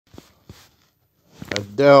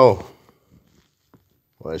Adele.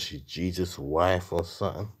 Was she Jesus' wife or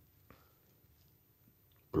something?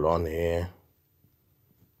 Blonde hair.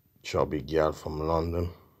 Chubby girl from London.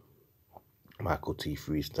 Michael T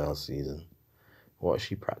freestyle season. What is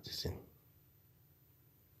she practicing?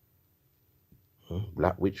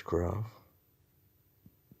 Black witchcraft.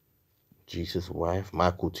 Jesus' wife.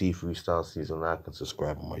 Michael T freestyle season. I can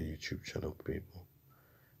subscribe on my YouTube channel, people.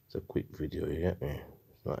 It's a quick video, you get me?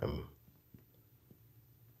 It's not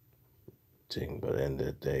thing, but at the end of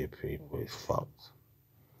the day, people, it's fucked.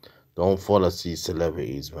 Don't follow these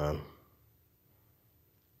celebrities, man.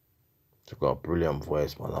 She's got a brilliant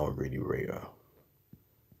voice, man. I don't really rate her.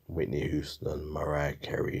 Whitney Houston, Mariah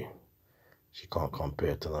Carey. She can't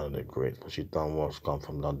compare to none of the greats, but she done well. She come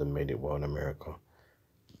from London, made it well in America.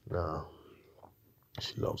 Nah,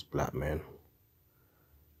 she loves black men.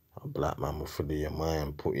 A black man will fill your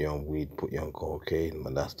mind, put you on weed, put you on cocaine,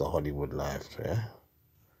 but that's the Hollywood life, yeah?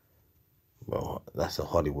 Well, that's a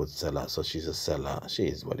Hollywood sellout, so she's a sellout. She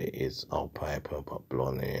is what it is. I'll pipe her, but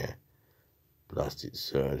blonde hair, plastic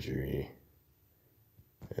surgery,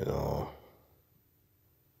 you know,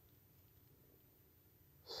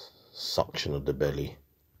 suction of the belly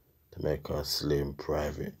to make her slim,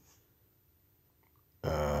 private.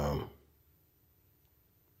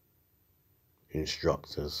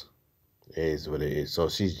 Instructors. It is what it is. So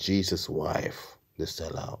she's Jesus' wife, the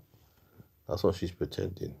sellout. That's what she's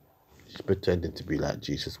pretending. She's pretending to be like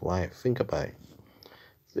Jesus' wife. Think about it.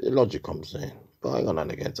 The logic comes in. But I ain't got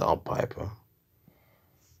nothing against Al Piper.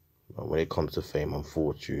 But when it comes to fame and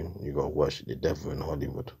fortune, you gotta worship the devil in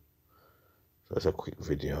Hollywood. So it's a quick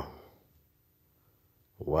video.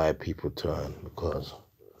 Why people turn? Because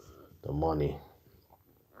the money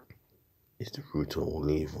is the root of all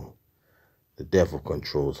evil. The devil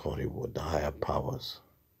controls Hollywood, the higher powers.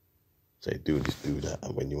 Say, do this, do that.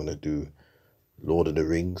 And when you want to do Lord of the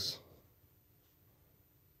Rings,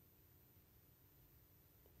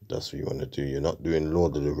 that's what you want to do. You're not doing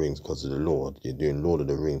Lord of the Rings because of the Lord. You're doing Lord of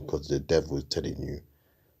the Rings because the devil is telling you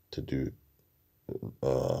to do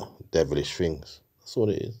devilish things. That's what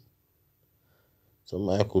it is. So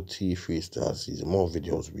Michael T freestyle season. More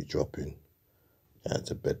videos will be dropping. And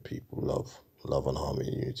to bed, people. Love and harmony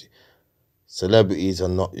and unity. Celebrities are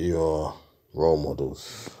not your role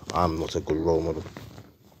models. I'm not a good role model.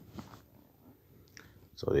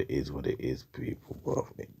 So it is what it is, people, bro.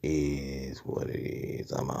 It is what it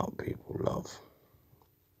is. I'm out, people. Love.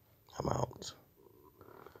 I'm out.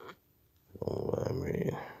 Oh, I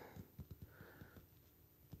mean,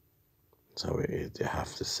 so it is. They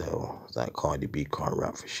have to sell. It's like Cardi B can't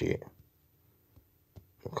rap for shit.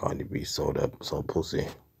 Cardi B sold pussy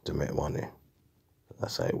to make money.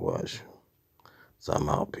 That's how it was. So I'm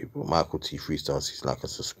out, people. Michael T freestyle. Like and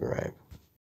subscribe.